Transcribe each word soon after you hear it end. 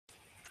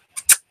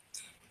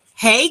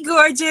Hey,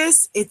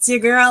 gorgeous. It's your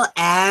girl,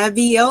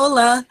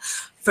 Abiola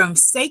from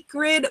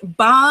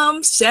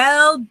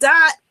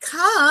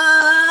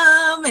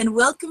sacredbombshell.com. And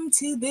welcome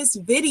to this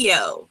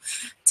video.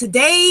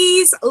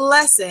 Today's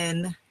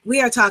lesson, we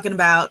are talking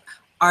about,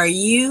 are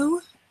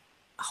you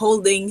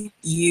holding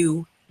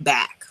you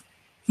back?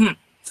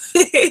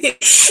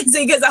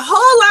 See, because a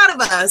whole lot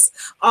of us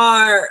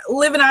are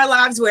living our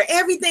lives where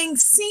everything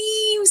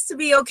seems to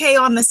be okay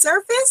on the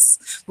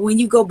surface, but when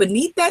you go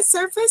beneath that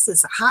surface,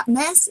 it's a hot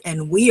mess,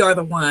 and we are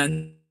the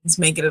ones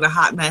making it a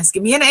hot mess.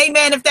 Give me an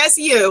amen if that's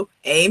you.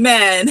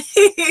 Amen.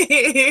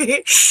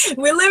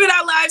 We're living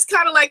our lives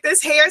kind of like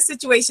this hair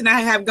situation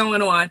I have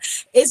going on.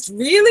 It's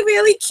really,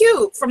 really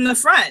cute from the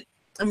front.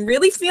 I'm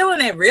really feeling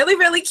it. Really,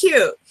 really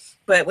cute.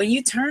 But when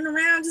you turn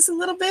around just a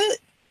little bit,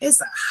 it's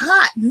a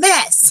hot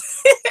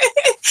mess.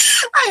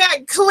 I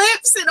got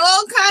clips and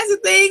all kinds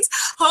of things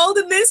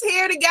holding this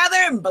hair together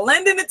and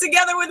blending it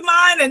together with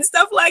mine and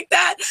stuff like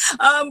that.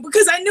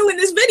 Because I knew in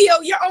this video,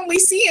 you're only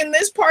seeing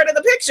this part of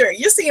the picture.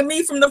 You're seeing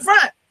me from the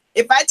front.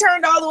 If I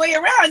turned all the way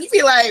around, you'd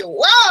be like,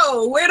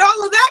 whoa, where'd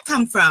all of that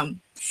come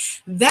from?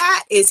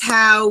 That is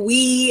how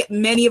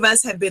many of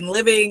us have been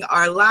living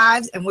our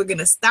lives, and we're going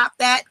to stop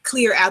that,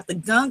 clear out the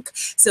gunk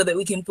so that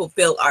we can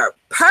fulfill our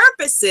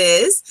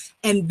purposes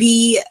and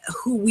be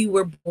who we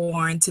were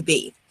born to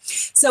be.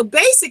 So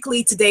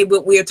basically today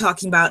what we're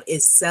talking about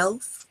is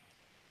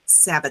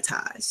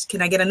self-sabotage.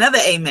 Can I get another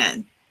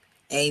amen?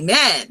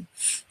 Amen.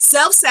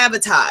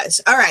 Self-sabotage.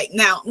 All right.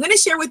 Now I'm going to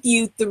share with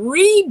you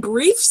 3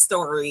 brief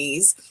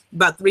stories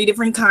about 3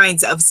 different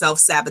kinds of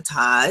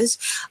self-sabotage.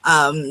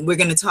 We're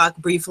going to talk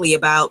briefly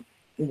about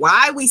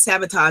why we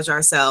sabotage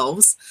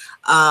ourselves,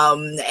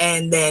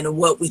 and then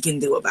what we can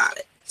do about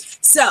it.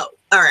 So,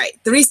 all right.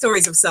 3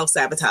 stories of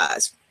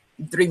self-sabotage.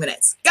 3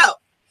 minutes. Go.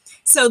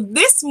 So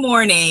this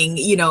morning,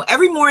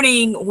 every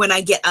morning when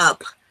I get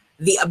up,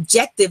 the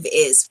objective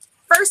is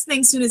first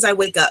thing soon as I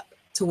wake up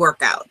to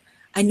work out.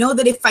 I know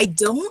that if I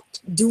don't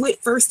do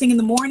it first thing in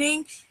the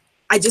morning,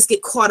 I just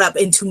get caught up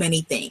in too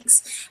many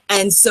things.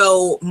 And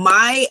so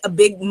my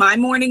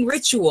morning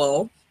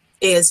ritual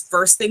is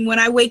first thing when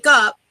I wake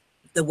up,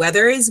 the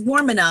weather is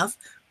warm enough,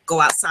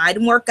 go outside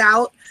and work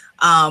out.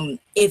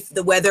 If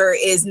the weather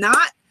is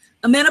not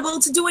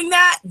amenable to doing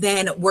that,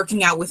 then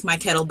working out with my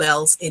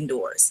kettlebells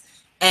indoors.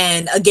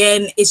 And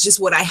again, it's just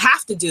what I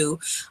have to do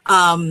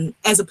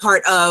as a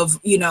part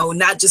of,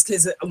 not just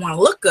because I want to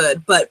look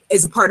good, but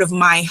as a part of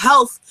my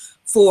health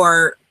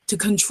to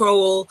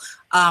control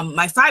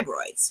my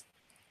fibroids,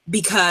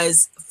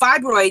 because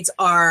fibroids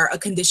are a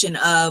condition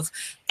of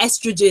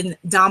estrogen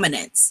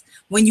dominance.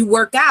 When you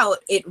work out,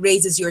 it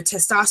raises your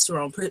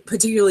testosterone,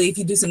 particularly if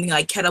you do something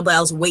like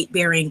kettlebells,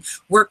 weight-bearing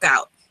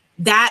workout.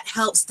 That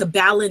helps to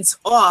balance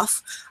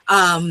off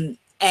and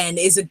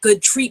is a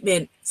good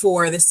treatment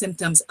for the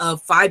symptoms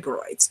of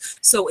fibroids.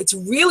 So it's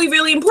really,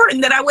 really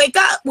important that I wake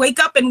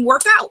up and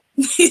work out,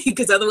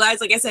 because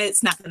otherwise, like I said,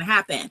 it's not going to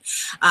happen.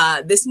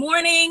 This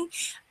morning,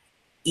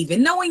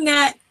 even knowing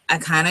that, I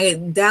kind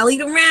of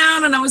dallied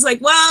around and I was like,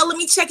 well, let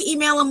me check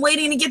email. I'm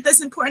waiting to get this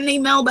important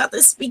email about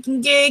this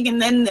speaking gig.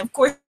 And then of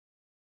course,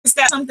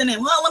 that's something,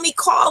 and well, let me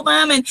call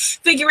them and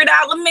figure it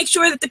out. Let me make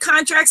sure that the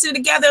contracts are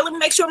together. Let me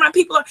make sure my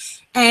people are,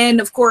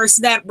 and of course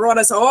that brought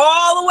us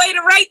all the way to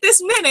right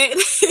this minute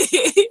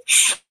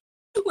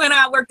when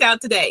I worked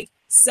out today.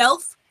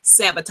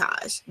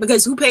 Self-sabotage,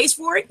 because who pays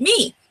for it?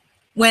 Me.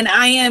 When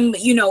I am,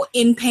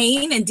 in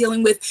pain and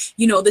dealing with,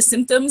 the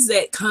symptoms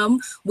that come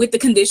with the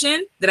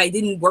condition that I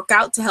didn't work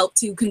out to help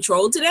to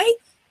control today,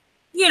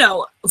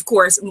 of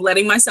course, I'm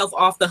letting myself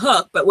off the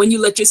hook. But when you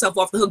let yourself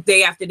off the hook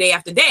day after day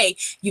after day,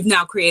 you've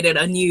now created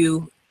a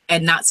new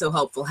and not so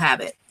helpful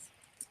habit.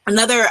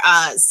 Another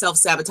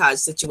self-sabotage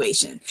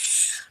situation.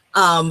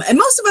 And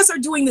most of us are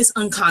doing this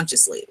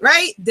unconsciously,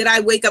 right? Did I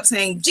wake up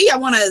saying, gee, I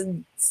want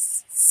to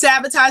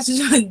sabotage,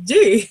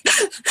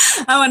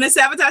 I want to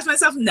sabotage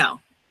myself? No.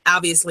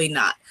 Obviously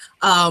not.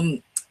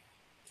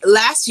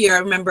 Last year, I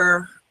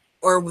remember,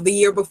 or the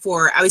year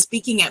before, I was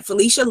speaking at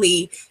Felicia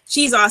Lee.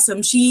 She's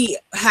awesome. She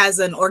has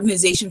an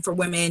organization for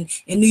women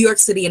in New York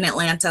City and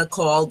Atlanta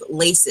called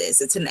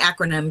LACES. It's an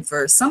acronym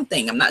for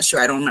something. I'm not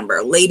sure. I don't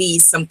remember.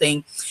 Ladies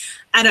something.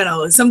 I don't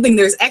know. Something,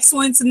 there's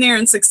excellence in there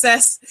and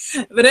success.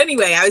 But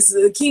anyway, I was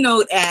the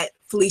keynote at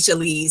Felicia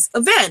Lee's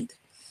event.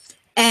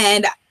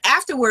 And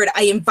afterward,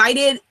 I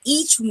invited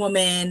each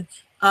woman,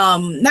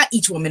 not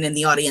each woman in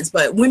the audience,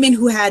 but women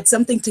who had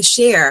something to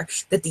share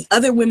that the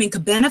other women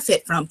could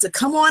benefit from, to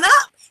come on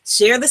up,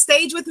 share the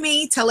stage with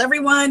me, tell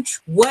everyone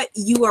what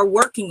you are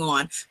working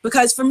on.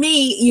 Because for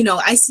me,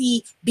 I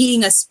see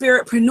being a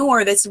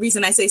spiritpreneur, that's the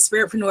reason I say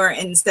spiritpreneur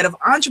instead of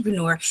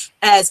entrepreneur,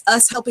 as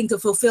us helping to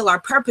fulfill our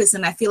purpose.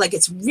 And I feel like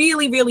it's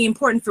really, really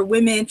important for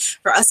women,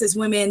 for us as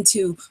women,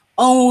 to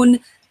own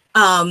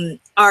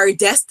our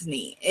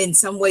destiny in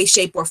some way,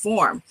 shape, or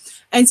form.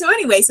 And so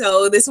anyway,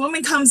 so this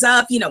woman comes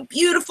up,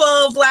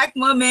 beautiful Black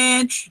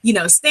woman,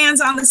 stands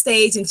on the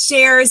stage and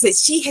shares that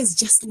she has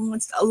just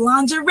launched a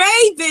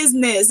lingerie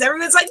business.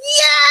 Everyone's like,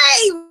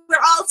 yay, we're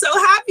all so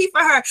happy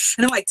for her.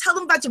 And I'm like, tell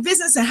them about your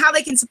business and how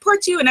they can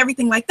support you and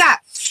everything like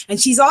that. And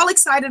she's all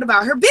excited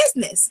about her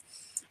business.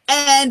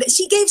 And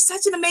she gave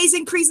such an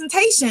amazing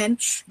presentation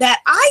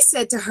that I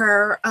said to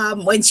her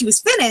when she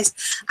was finished,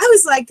 I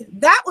was like,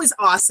 that was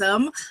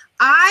awesome.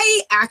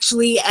 I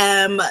actually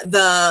am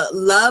the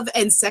love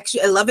and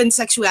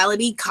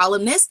sexuality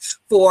columnist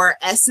for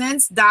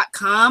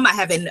Essence.com. I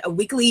have a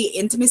weekly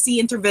intimacy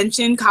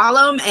intervention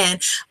column,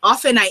 and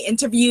often I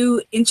interview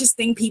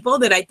interesting people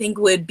that I think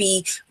would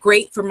be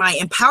great for my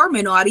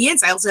empowerment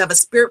audience. I also have a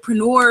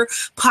Spiritpreneur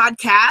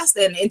podcast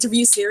and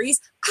interview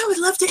series. I would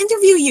love to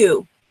interview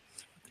you.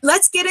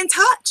 Let's get in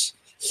touch.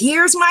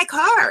 Here's my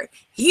card.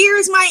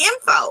 Here's my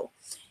info.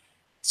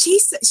 She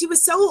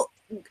was so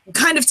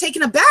kind of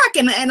taken aback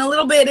and a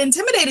little bit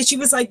intimidated. She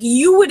was like,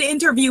 you would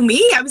interview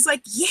me? I was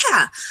like,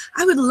 yeah,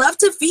 I would love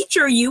to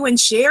feature you and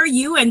share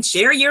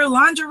your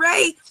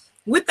lingerie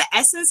with the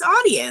Essence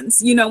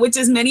audience, which,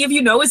 as many of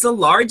you know, is the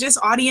largest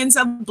audience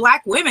of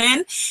Black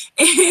women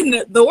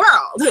in the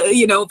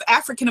world, of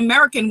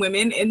African-American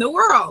women in the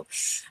world.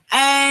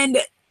 And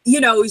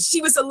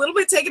she was a little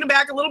bit taken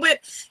aback, a little bit,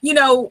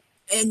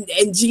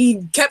 and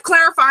she kept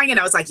clarifying. And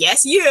I was like,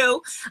 yes,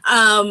 you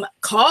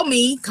call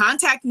me,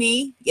 contact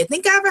me. You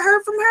think I ever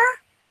heard from her?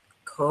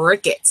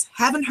 Crickets.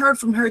 Haven't heard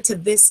from her to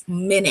this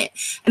minute.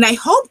 And I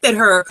hope that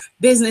her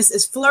business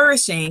is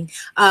flourishing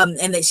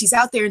and that she's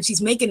out there and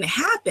she's making it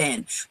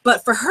happen.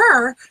 But for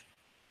her,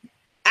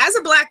 as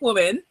a Black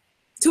woman,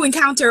 to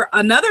encounter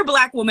another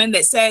Black woman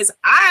that says,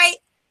 I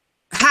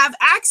have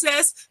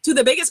access to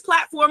the biggest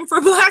platform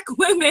for Black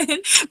women,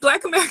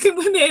 Black American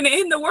women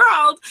in the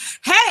world.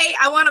 Hey,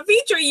 I want to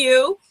feature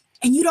you.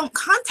 And you don't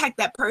contact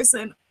that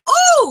person.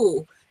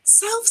 Oh,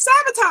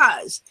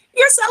 self-sabotage.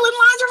 You're selling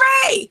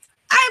lingerie.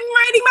 I'm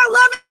writing my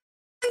love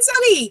and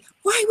study.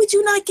 Why would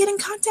you not get in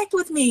contact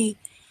with me?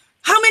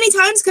 How many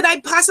times could I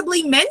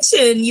possibly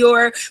mention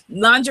your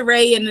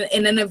lingerie in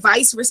an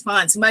advice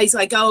response? Somebody's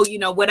like, oh,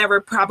 whatever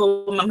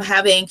problem I'm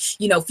having,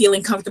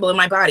 feeling comfortable in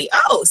my body.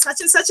 Oh,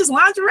 such and such is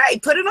lingerie.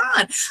 Put it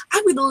on.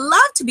 I would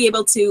love to be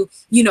able to,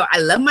 I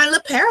love my La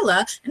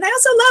Perla, and I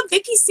also love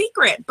Vicky's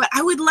Secret, but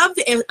I would love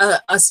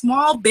a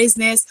small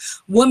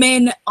business,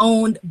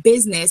 woman-owned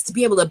business to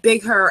be able to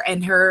big her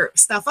and her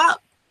stuff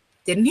up.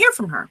 Didn't hear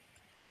from her.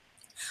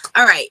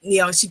 All right.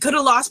 She could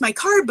have lost my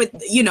card, but,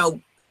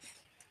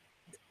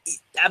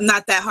 I'm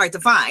not that hard to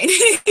find,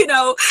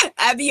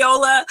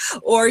 Abiola,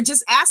 or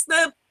just ask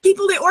the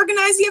people that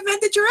organize the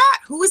event that you're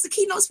at. Who was the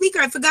keynote speaker?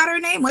 I forgot her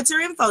name. What's her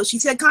info? She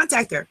said,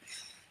 contact her.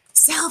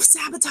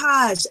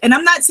 Self-sabotage. And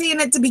I'm not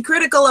saying it to be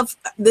critical of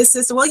this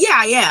system. Well, yeah,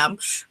 I am,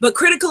 but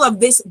critical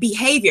of this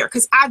behavior,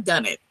 because I've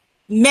done it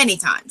many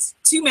times,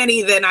 too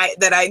many that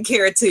I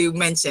care to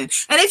mention.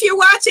 And if you're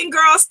watching,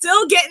 girl,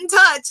 still get in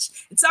touch.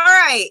 It's all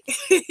right.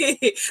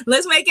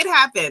 Let's make it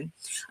happen.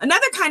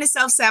 Another kind of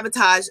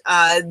self-sabotage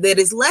that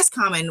is less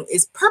common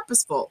is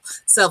purposeful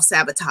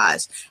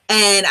self-sabotage.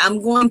 And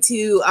I'm going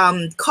to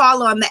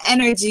call on the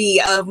energy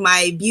of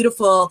my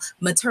beautiful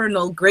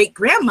maternal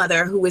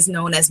great-grandmother, who was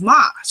known as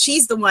Ma.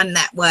 She's the one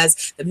that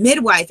was the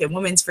midwife and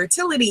women's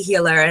fertility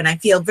healer. And I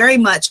feel very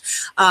much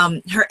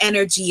her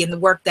energy in the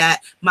work that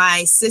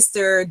my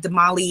sister,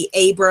 Damali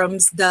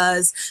Abrams,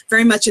 does,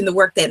 very much in the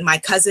work that my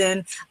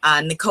cousin,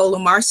 Nicola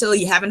Marshall,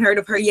 you haven't heard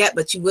of her yet,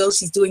 but you will.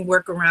 She's doing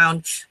work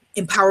around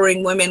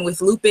empowering women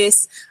with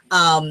lupus,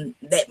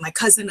 that my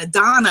cousin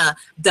Adana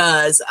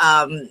does,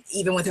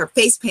 even with her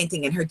face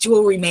painting and her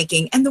jewelry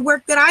making, and the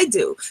work that I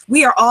do.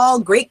 We are all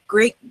great,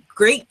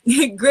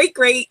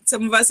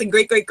 some of us, and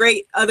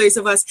great, others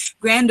of us,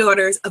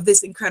 granddaughters of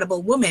this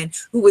incredible woman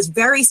who was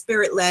very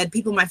spirit-led.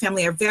 People in my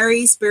family are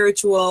very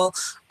spiritual.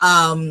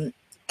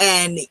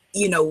 And,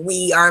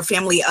 we are a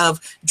family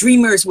of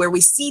dreamers where we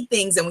see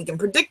things and we can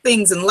predict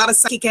things and a lot of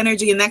psychic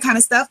energy and that kind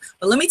of stuff.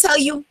 But let me tell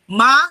you,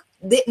 Ma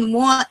didn't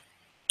want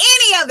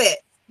any of it,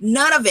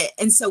 none of it.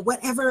 And so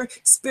whatever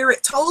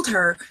spirit told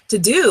her to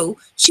do,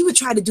 she would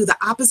try to do the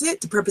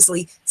opposite to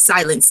purposely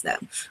silence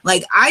them.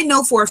 Like, I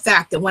know for a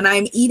fact that when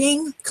I'm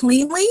eating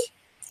cleanly,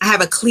 I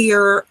have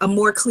a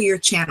more clear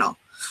channel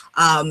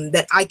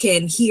that I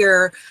can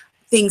hear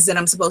things that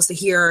I'm supposed to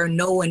hear,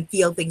 know and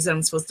feel things that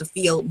I'm supposed to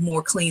feel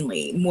more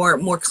cleanly,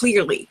 more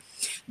clearly.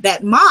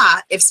 That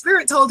Ma, if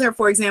spirit told her,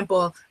 for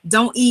example,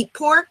 don't eat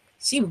pork,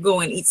 she would go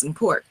and eat some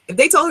pork. If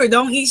they told her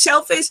don't eat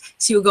shellfish,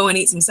 she would go and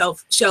eat some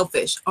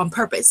shellfish on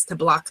purpose to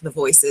block the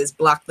voices,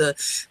 block the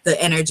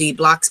energy,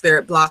 block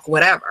spirit, block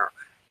whatever.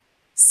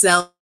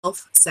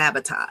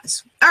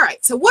 Self-sabotage. All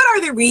right, so what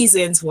are the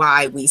reasons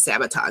why we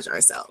sabotage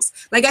ourselves?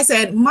 Like I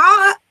said,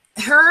 Ma,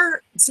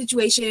 her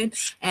situation,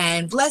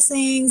 and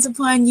blessings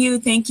upon you.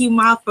 Thank you,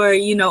 Ma, for,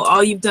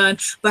 all you've done.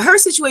 But her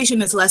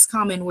situation is less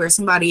common, where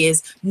somebody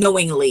is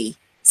knowingly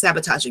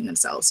sabotaging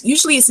themselves.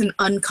 Usually it's an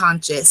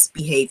unconscious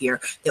behavior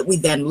that we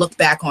then look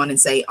back on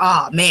and say,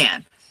 oh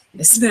man,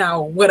 it's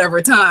now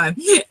whatever time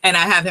and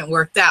I haven't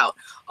worked out.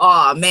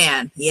 Oh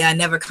man, yeah, I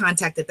never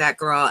contacted that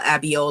girl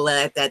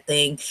Abiola at that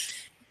thing,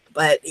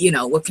 but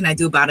what can I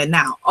do about it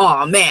now?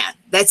 Oh man,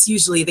 that's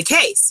usually the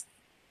case.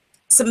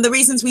 some of the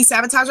reasons we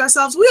sabotage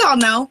ourselves, we all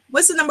know.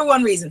 What's the number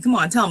one reason? Come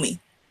on, tell me.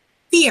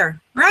 Fear,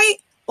 right?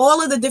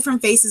 All of the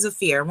different faces of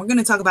fear. We're going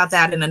to talk about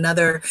that in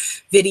another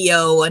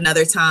video,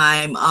 another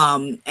time.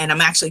 And I'm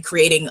actually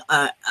creating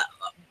a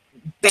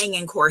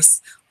banging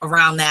course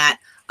around that.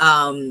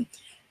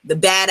 The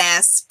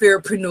Badass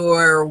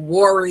Spiritpreneur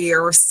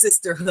Warrior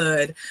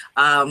Sisterhood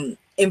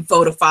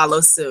info to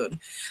follow soon.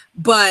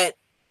 But,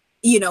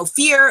 you know,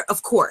 fear,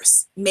 of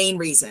course, main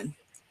reason.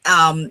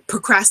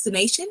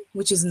 Procrastination,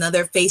 which is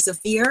another face of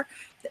fear.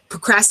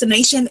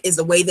 Procrastination is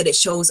the way that it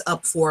shows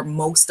up for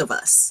most of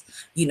us.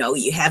 You know,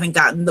 you haven't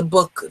gotten the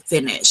book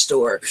finished,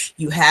 or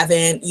you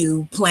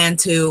plan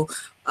to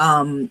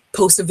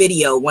post a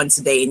video once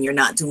a day and you're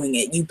not doing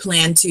it. You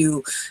plan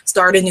to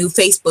start a new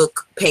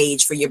Facebook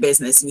page for your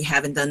business and you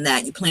haven't done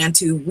that. You plan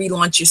to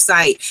relaunch your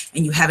site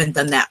and you haven't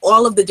done that.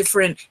 All of the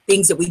different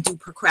things that we do,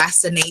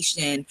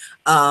 procrastination,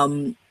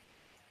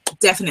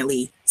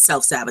 definitely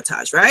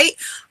self-sabotage, right?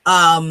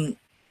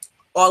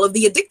 All of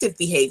the addictive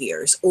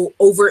behaviors,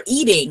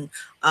 overeating,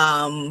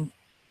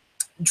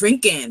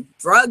 drinking,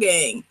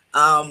 drugging,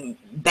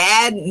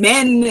 bad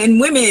men and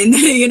women,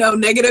 you know,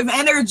 negative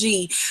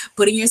energy,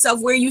 putting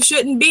yourself where you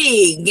shouldn't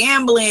be,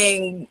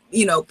 gambling,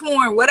 you know,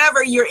 porn,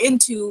 whatever you're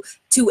into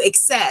to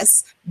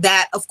excess,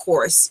 that, of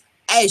course,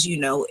 as you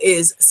know,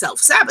 is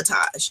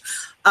self-sabotage.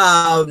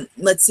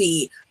 Let's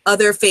see.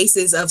 Other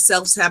faces of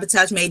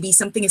self-sabotage may be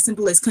something as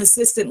simple as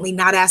consistently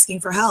not asking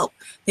for help,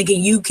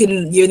 thinking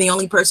you're the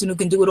only person who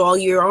can do it all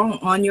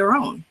on your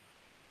own.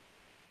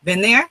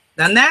 Been there,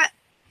 done that?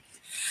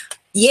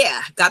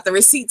 Yeah, got the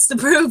receipts to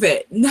prove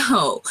it.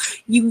 No,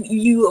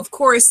 you of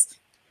course,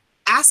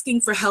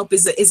 asking for help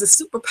is a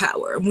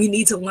superpower, and we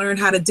need to learn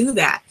how to do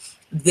that.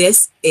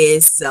 This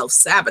is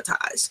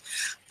self-sabotage.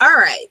 All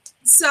right,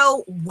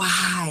 so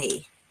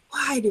why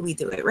do we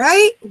do it,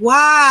 right?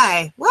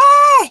 Why?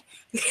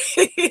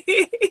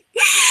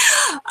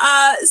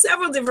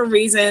 Several different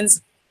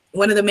reasons.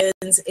 One of the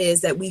reasons is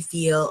that we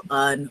feel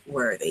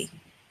unworthy.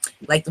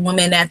 Like the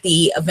woman at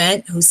the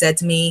event who said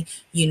to me,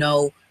 you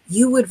know,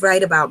 you would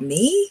write about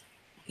me?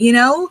 You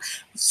know,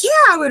 yeah,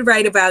 I would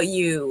write about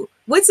you.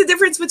 What's the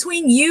difference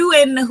between you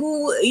and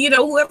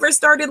whoever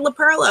started La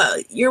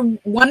Perla? You're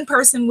one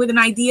person with an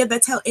idea.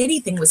 That's how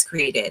anything was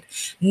created.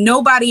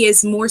 Nobody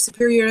is more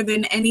superior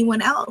than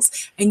anyone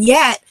else. And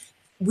yet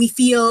we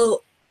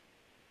feel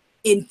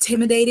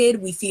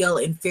intimidated, we feel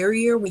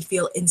inferior, we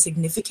feel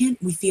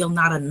insignificant, we feel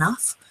not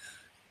enough,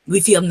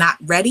 we feel not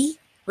ready,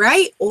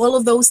 right? All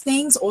of those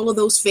things, all of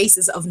those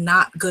faces of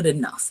not good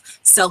enough,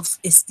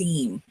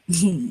 self-esteem,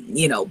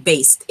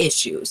 based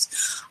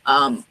issues.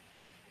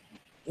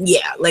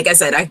 Yeah, like I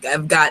said,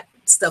 I've got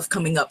stuff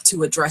coming up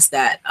to address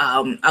that.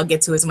 I'll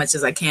get to as much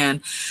as I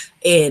can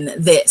in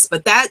this,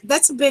 but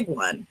that's a big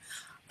one.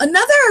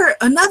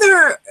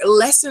 Another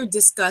lesser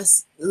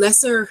discussed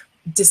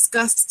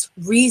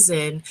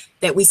reason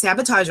that we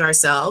sabotage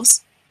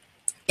ourselves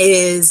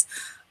is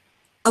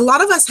a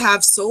lot of us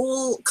have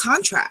soul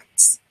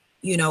contracts,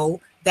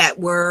 that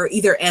were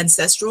either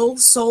ancestral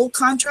soul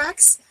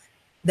contracts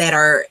that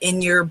are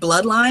in your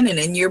bloodline and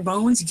in your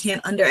bones. You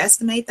can't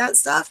underestimate that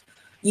stuff,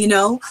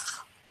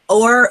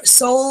 or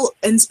soul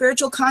and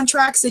spiritual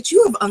contracts that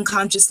you have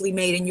unconsciously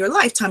made in your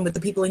lifetime with the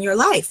people in your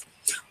life.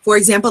 For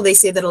example, they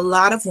say that a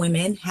lot of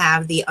women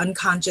have the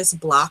unconscious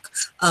block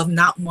of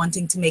not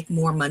wanting to make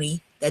more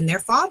money than their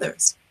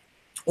fathers.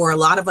 Or a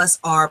lot of us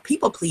are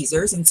people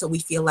pleasers, and so we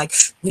feel like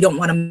we don't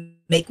want to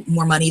make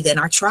more money than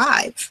our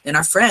tribe, than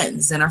our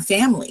friends, than our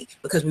family,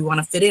 because we want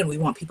to fit in. We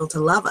want people to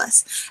love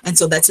us. And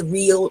so that's a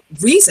real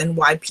reason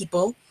why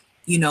people,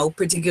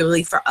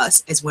 particularly for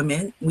us as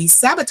women, we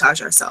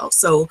sabotage ourselves.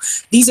 So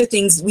these are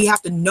things we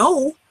have to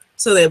know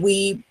so that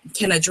we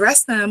can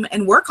address them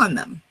and work on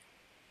them.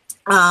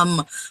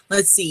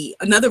 Let's see.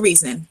 Another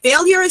reason,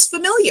 failure is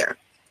familiar,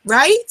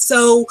 right?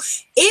 So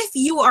if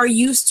you are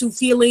used to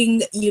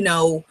feeling,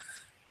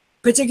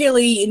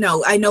 particularly,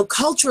 I know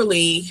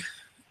culturally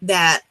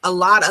that a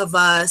lot of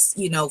us,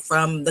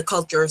 from the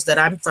cultures that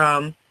I'm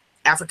from,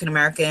 African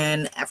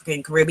American,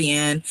 African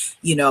Caribbean,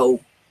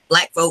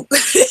 Black folk,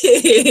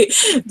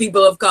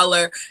 people of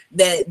color,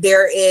 that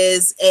there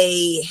is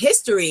a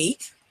history,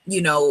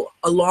 a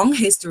long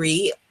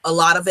history, a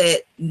lot of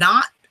it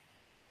not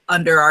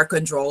under our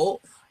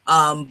control,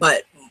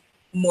 but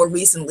more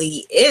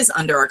recently is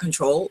under our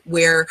control,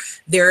 where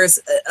there's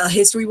a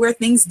history where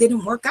things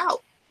didn't work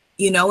out,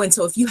 and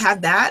so if you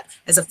have that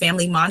as a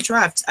family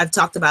mantra, I've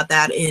talked about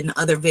that in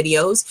other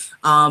videos.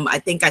 I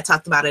think I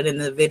talked about it in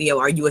the video,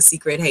 Are You a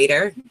Secret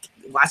Hater?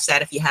 Watch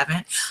that if you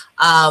haven't.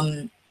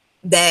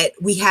 That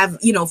we have,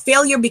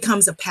 failure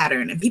becomes a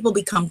pattern and people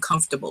become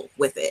comfortable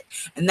with it.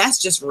 And that's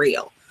just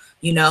real.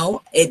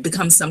 It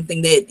becomes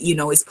something that,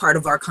 is part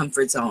of our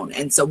comfort zone.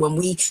 And so when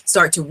we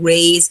start to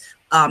raise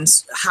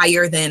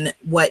higher than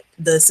what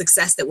the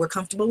success that we're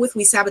comfortable with,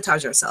 we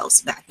sabotage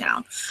ourselves back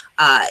down.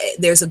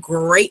 There's a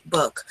great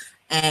book,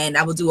 And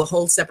I will do a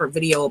whole separate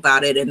video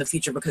about it in the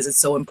future because it's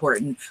so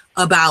important,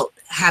 about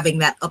having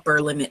that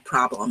upper limit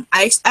problem.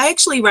 I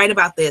actually write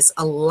about this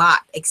a lot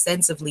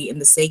extensively in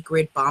the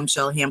Sacred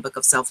Bombshell Handbook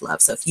of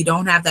Self-Love. So if you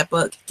don't have that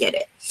book, get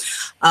it.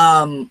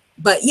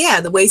 But yeah,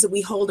 the ways that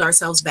we hold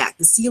ourselves back,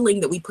 the ceiling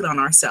that we put on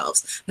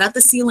ourselves, not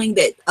the ceiling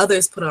that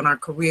others put on our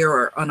career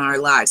or on our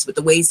lives, but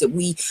the ways that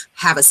we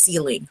have a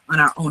ceiling on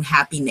our own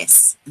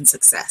happiness and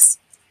success.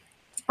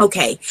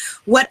 Okay,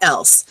 what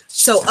else?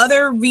 So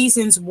other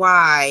reasons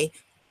why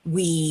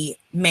we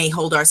may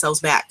hold ourselves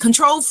back.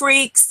 Control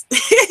freaks.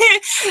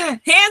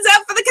 Hands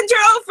up for the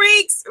control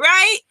freaks,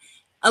 right?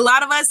 A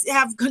lot of us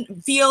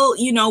feel,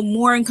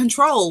 more in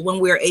control when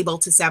we're able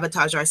to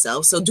sabotage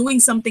ourselves. So doing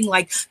something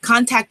like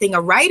contacting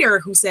a writer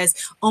who says,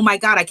 oh my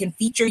God, I can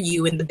feature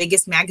you in the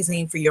biggest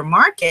magazine for your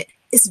market,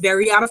 is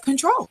very out of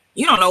control.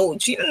 You don't know,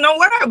 she doesn't know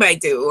what I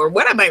might do or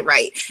what I might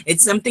write.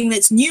 It's something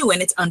that's new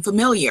and it's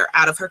unfamiliar,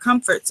 out of her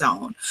comfort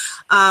zone.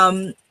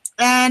 And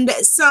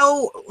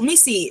so let me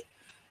see.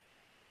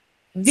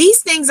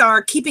 These things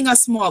are keeping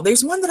us small.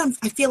 There's one that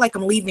I feel like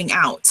I'm leaving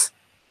out.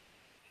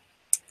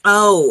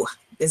 Oh,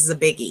 this is a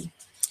biggie.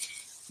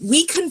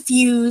 We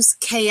confuse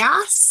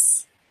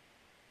chaos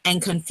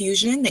and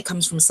confusion that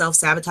comes from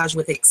self-sabotage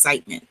with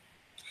excitement.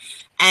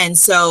 And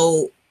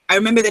so I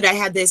remember that I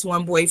had this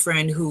one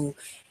boyfriend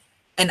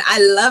and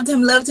I loved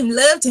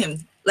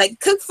him, like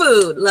cook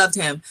food, loved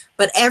him.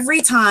 But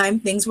every time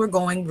things were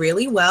going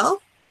really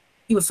well,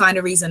 he would find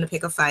a reason to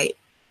pick a fight.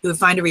 He would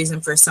find a reason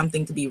for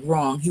something to be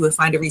wrong. He would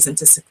find a reason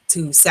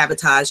to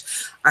sabotage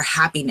our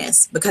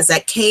happiness, because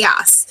that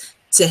chaos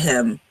to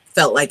him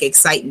felt like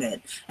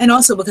excitement, and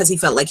also because he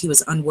felt like he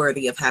was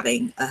unworthy of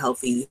having a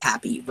healthy,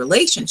 happy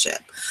relationship.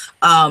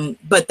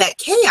 But that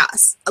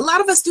chaos, a lot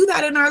of us do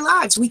that in our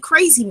lives. We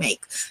crazy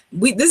make.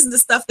 This is the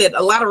stuff that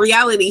a lot of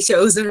reality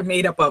shows are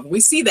made up of. We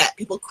see that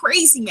people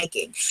crazy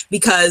making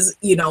because,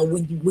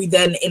 we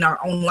then in our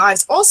own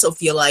lives also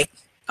feel like,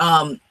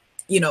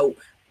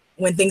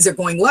 when things are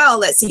going well,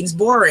 that seems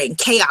boring.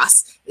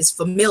 Chaos is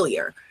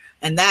familiar.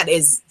 And that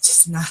is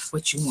just not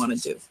what you want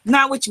to do.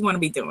 Not what you want to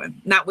be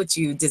doing. Not what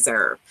you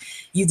deserve.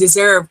 You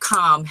deserve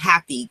calm,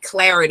 happy,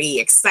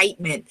 clarity,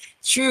 excitement,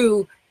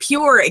 true,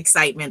 pure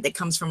excitement that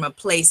comes from a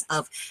place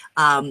of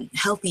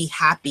healthy,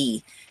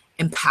 happy,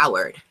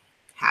 empowered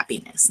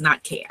happiness,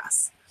 not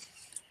chaos.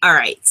 All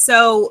right.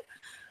 So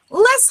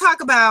let's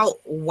talk about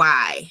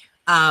why.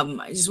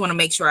 I just want to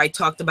make sure I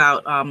talked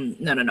about,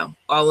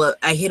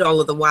 I hit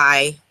all of the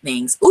why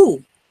things.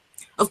 Ooh.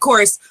 Of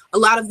course, a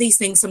lot of these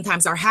things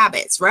sometimes are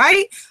habits,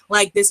 right?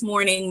 Like this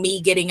morning,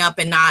 me getting up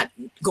and not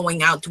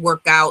going out to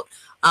work out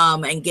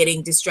and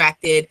getting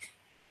distracted.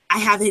 I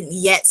haven't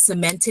yet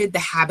cemented the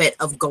habit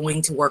of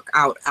going to work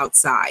out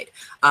outside.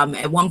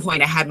 At one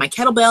point, I had my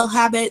kettlebell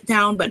habit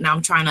down, but now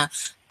I'm trying to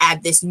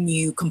add this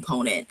new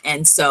component.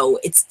 And so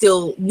it's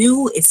still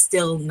new. It's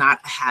still not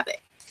a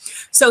habit.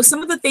 So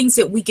some of the things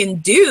that we can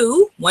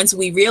do once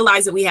we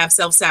realize that we have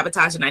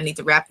self-sabotage, and I need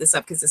to wrap this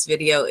up because this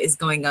video is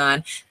going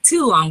on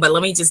too long, but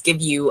let me just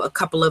give you a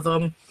couple of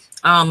them.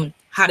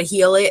 How to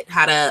heal it,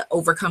 how to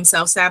overcome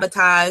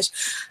self-sabotage,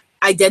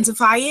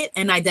 identify it,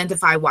 and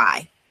identify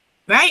why,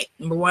 right?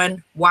 Number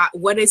one,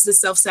 what is the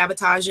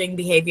self-sabotaging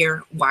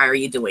behavior? Why are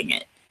you doing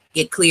it?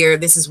 Get clear.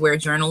 This is where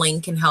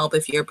journaling can help.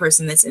 If you're a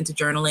person that's into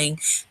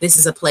journaling, this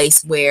is a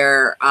place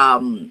where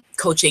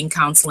coaching,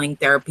 counseling,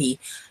 therapy,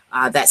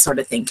 that sort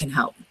of thing can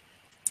help.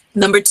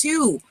 Number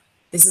two,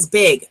 this is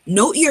big.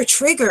 Note your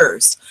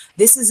triggers.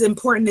 This is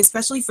important,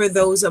 especially for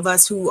those of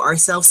us who are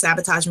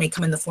self-sabotage may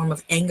come in the form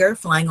of anger,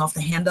 flying off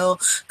the handle,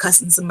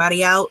 cussing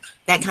somebody out,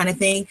 that kind of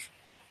thing.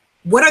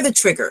 What are the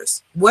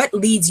triggers? What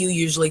leads you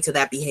usually to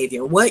that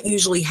behavior? What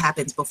usually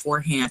happens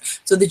beforehand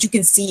so that you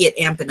can see it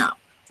amping up?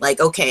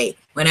 Like, okay,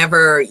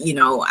 whenever,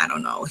 I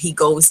don't know, he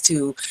goes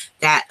to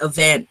that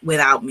event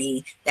without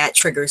me, that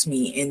triggers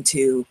me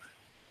into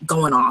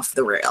going off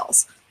the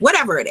rails.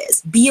 Whatever it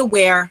is, be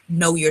aware,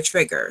 know your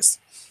triggers.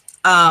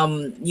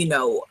 Number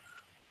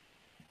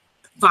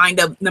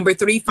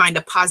three, find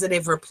a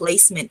positive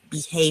replacement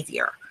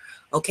behavior.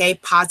 Okay,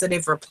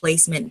 positive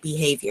replacement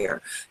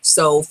behavior.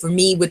 So for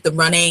me with the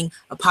running,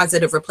 a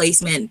positive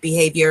replacement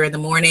behavior in the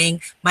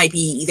morning might be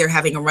either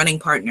having a running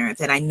partner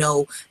that I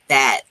know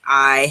that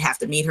I have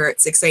to meet her at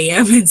 6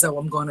 a.m. and so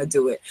I'm going to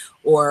do it.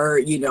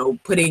 Or,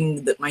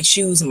 putting my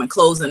shoes and my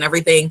clothes and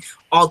everything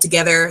all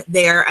together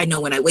there. I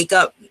know when I wake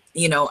up,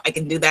 I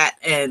can do that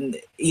and,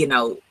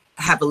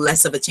 have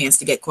less of a chance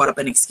to get caught up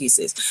in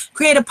excuses.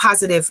 Create a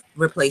positive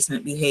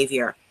replacement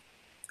behavior.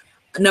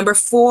 Number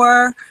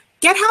four,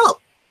 get help.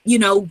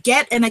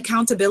 Get an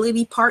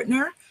accountability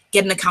partner,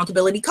 get an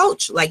accountability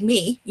coach like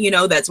me.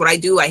 That's what I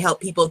do. I help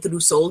people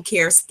through soul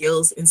care,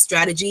 skills, and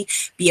strategy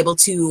be able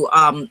to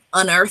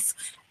unearth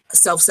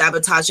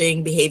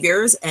self-sabotaging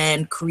behaviors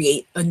and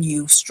create a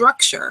new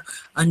structure,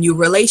 a new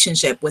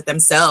relationship with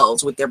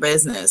themselves, with their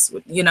business,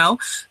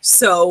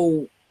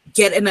 So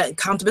get an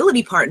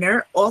accountability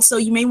partner. Also,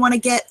 you may want to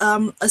get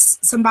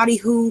somebody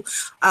who,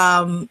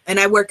 and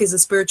I work as a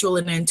spiritual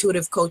and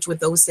intuitive coach with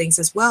those things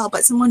as well,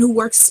 but someone who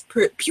works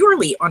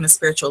purely on a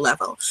spiritual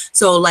level.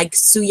 So like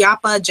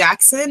Suyapa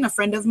Jackson, a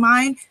friend of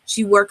mine,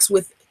 she works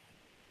with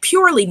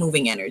purely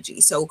moving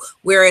energy. So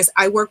whereas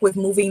I work with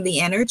moving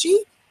the energy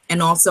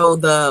and also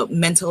the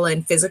mental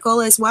and physical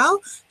as well,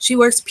 she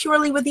works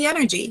purely with the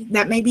energy.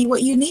 That may be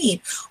what you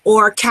need.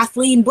 Or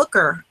Kathleen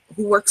Booker,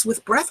 who works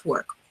with breath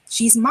work.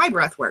 She's my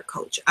breathwork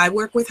coach. I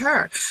work with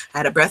her. I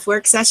had a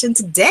breathwork session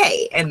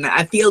today, and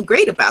I feel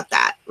great about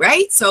that,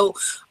 right? So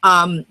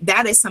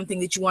that is something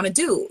that you want to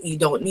do. You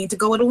don't need to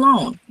go it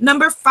alone.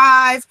 Number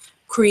 5,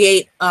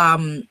 create,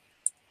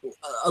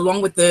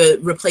 along with the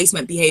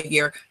replacement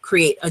behavior,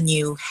 create a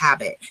new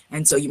habit.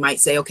 And so you might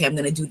say, okay, I'm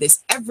going to do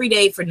this every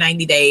day for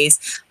 90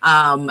 days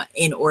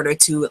in order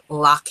to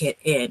lock it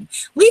in.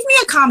 Leave me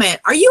a comment.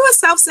 Are you a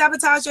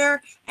self-sabotager?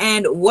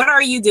 And what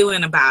are you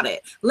doing about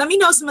it? Let me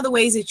know some of the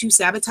ways that you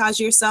sabotage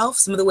yourself,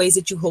 some of the ways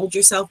that you hold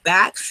yourself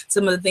back,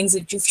 some of the things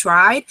that you've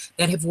tried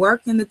that have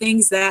worked and the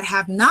things that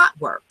have not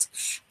worked.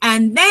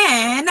 And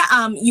then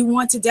you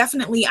want to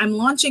definitely, I'm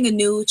launching a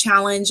new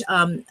challenge.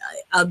 I'll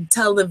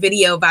tell the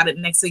video about it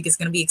next week. It's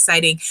going to be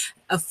exciting.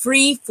 A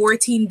free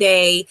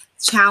 14-day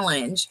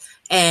challenge.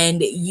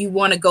 And you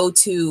want to go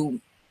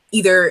to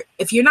either,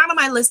 if you're not on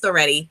my list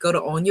already, go to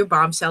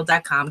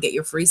ownyourbombshell.com, get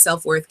your free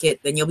self-worth kit.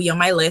 Then you'll be on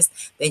my list.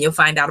 Then you'll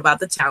find out about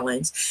the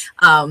challenge.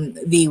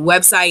 The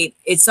website,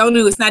 it's so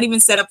new. It's not even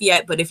set up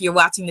yet. But if you're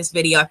watching this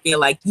video, I feel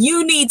like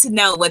you need to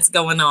know what's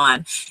going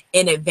on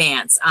in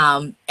advance.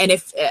 And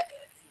if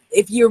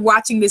you're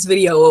watching this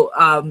video,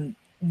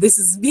 this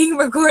is being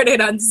recorded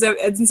in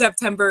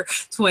September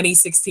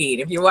 2016.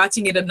 If you're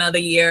watching it another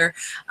year,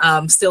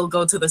 still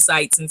go to the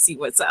sites and see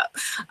what's up.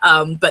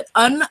 But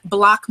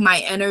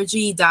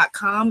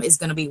unblockmyenergy.com is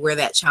going to be where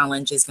that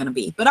challenge is going to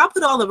be. But I'll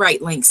put all the right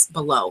links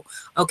below.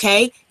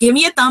 Okay, give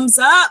me a thumbs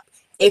up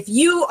if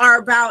you are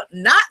about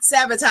not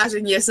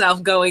sabotaging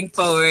yourself going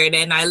forward.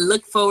 And I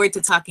look forward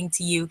to talking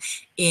to you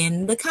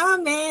in the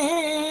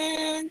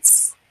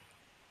comments.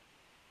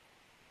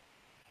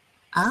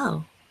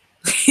 Oh.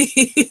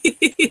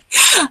 I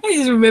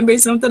just remembered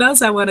something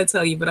else I want to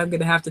tell you, but I'm going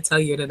to have to tell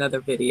you in another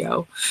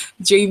video.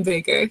 Dream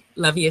bigger.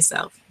 Love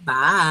yourself.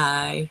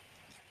 Bye.